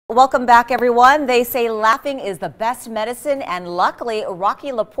Welcome back, everyone. They say laughing is the best medicine, and luckily,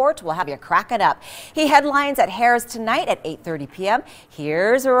 Rocky LaPorte will have you cracking up. He headlines at Harrah's tonight at 8:30 p.m.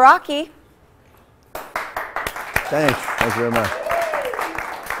 Here's Rocky. Thanks. Thank you very much.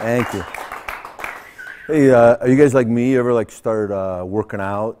 Thank you. Hey, are you guys like me? You ever like start working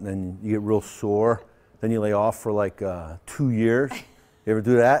out and then you get real sore, then you lay off for like 2 years? You ever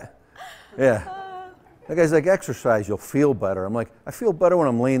do that? Yeah. That guy's like, exercise, you'll feel better. I'm like, I feel better when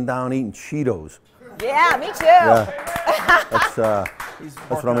I'm laying down eating Cheetos. Yeah, me too. Yeah. That's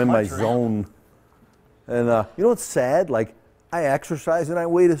when I'm in my zone. And you know what's sad? Like, I exercise and I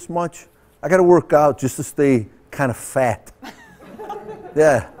weigh this much. I got to work out just to stay kind of fat.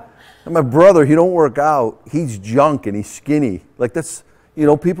 Yeah. And my brother, he don't work out. He's junk and he's skinny. Like that's, you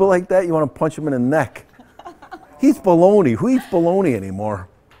know, people like that, you want to punch him in the neck. He eats bologna. Who eats bologna anymore?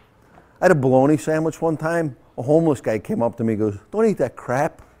 I had a bologna sandwich one time. A homeless guy came up to me and goes, "Don't eat that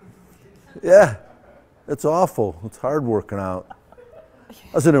crap." Yeah, it's awful. It's hard working out. I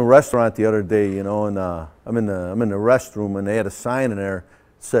was in a restaurant the other day, you know, and I'm in the restroom, and they had a sign in there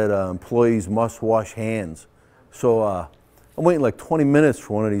that said employees must wash hands. So I'm waiting like 20 minutes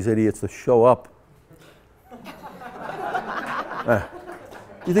for one of these idiots to show up.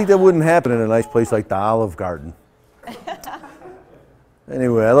 You think that wouldn't happen in a nice place like the Olive Garden?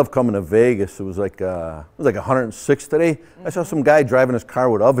 Anyway, I love coming to Vegas. It was like 106 today. I saw some guy driving his car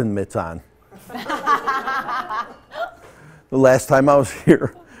with oven mitts on. The last time I was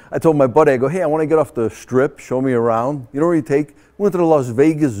here, I told my buddy, I go, "Hey, I want to get off the strip, show me around." You know where you take? We went to the Las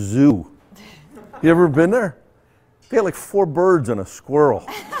Vegas Zoo. You ever been there? They had like 4 birds and a squirrel.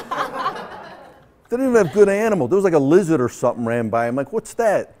 They didn't even have good animals. There was like a lizard or something ran by. I'm like, "What's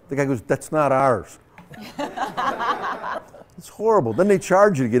that?" The guy goes, "That's not ours." It's horrible. Then they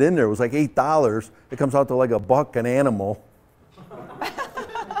charge you to get in there. It was like $8. It comes out to like $1 an animal.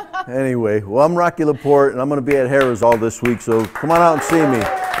 Anyway, well, I'm Rocky LaPorte, and I'm going to be at Harrah's all this week, so come on out and see me.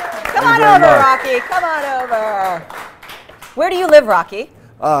 Come on over, Rocky. Come on over. Where do you live, Rocky?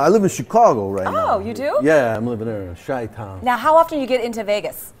 I live in Chicago right now. Oh, you do? Yeah, I'm living there in Chi-Town. Now, how often do you get into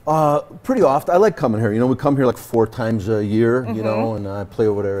Vegas? Pretty often. I like coming here. You know, we come here like 4 times a year, you know, and I play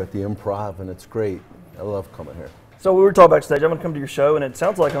over there at the Improv, and it's great. I love coming here. So we were talking backstage. I'm going to come to your show, and it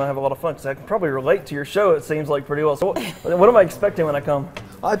sounds like I'm going to have a lot of fun because I can probably relate to your show, it seems like, pretty well. So what am I expecting when I come?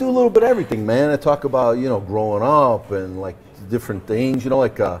 I do a little bit of everything, man. I talk about, you know, growing up and, like, different things, you know,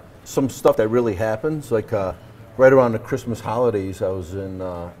 like some stuff that really happens. Like right around the Christmas holidays, I was in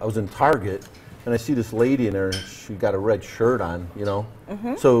Target, and I see this lady in there. She got a red shirt on, you know.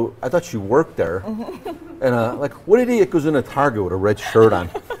 Mm-hmm. So I thought she worked there. Mm-hmm. And, like, what idiot goes into Target with a red shirt on?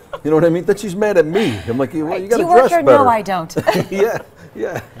 You know what I mean? Then she's mad at me. I'm like, well, you got to dress better. No, I don't. Yeah,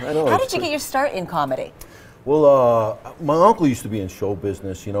 I know. How did you get your start in comedy? Well, my uncle used to be in show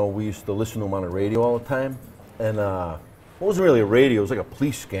business. You know, we used to listen to him on the radio all the time. And it wasn't really a radio. It was like a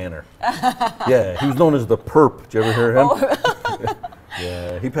police scanner. Yeah, he was known as the Perp. Did you ever hear him? Oh.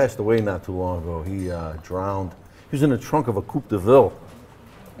 Yeah, he passed away not too long ago. He drowned. He was in the trunk of a Coupe de Ville.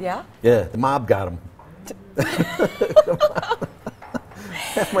 Yeah? Yeah, the mob got him.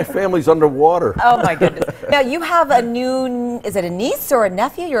 Half my family's underwater. Oh my goodness! Now you have a new, is it a niece or a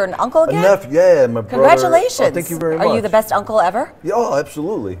nephew? You're an uncle again? A nephew, yeah, my brother. Congratulations! Oh, thank you very much. Are you the best uncle ever? Yeah, oh,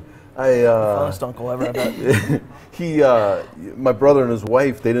 absolutely. Funnest uncle ever, I bet. My brother and his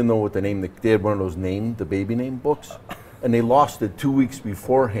wife, they didn't know what the name. They had one of those the baby name books, and they lost it 2 weeks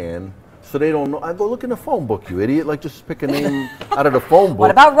beforehand. So they don't know. I go, look in the phone book, you idiot. Like, just pick a name out of the phone book.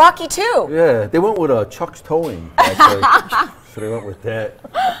 What about Rocky too? Yeah, they went with Chuck's Towing, actually. So they went with that.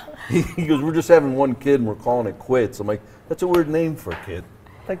 He goes, we're just having one kid and we're calling it quits. I'm like, that's a weird name for a kid.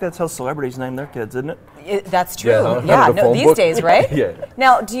 I think that's how celebrities name their kids, isn't it? That's true. Yeah, no, these days, right? Yeah.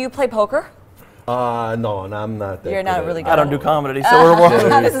 Now, do you play poker? No, and I'm not that. You're not really good. I don't do comedy, so we're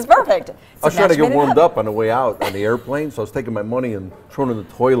warm. This is perfect. I was trying to get warmed up on the way out on the airplane, so I was taking my money and throwing it in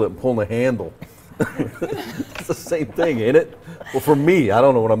the toilet and pulling the handle. It's the same thing, ain't it? Well, for me, I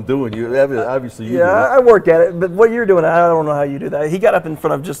don't know what I'm doing. Obviously, you do. Yeah, I work at it, but what you're doing, I don't know how you do that. He got up in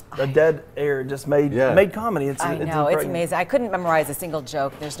front of just a dead air, just made comedy. I know, it's amazing. I couldn't memorize a single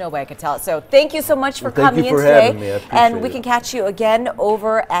joke. There's no way I could tell it. So thank you so much for coming in today. Having me. I appreciate and we can catch you again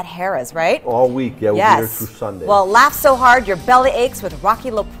over at Harrah's, right? All week, yeah. We'll be here through Sunday. Well, laugh so hard your belly aches with Rocky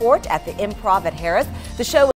LaPorte at the Improv at Harrah's. The show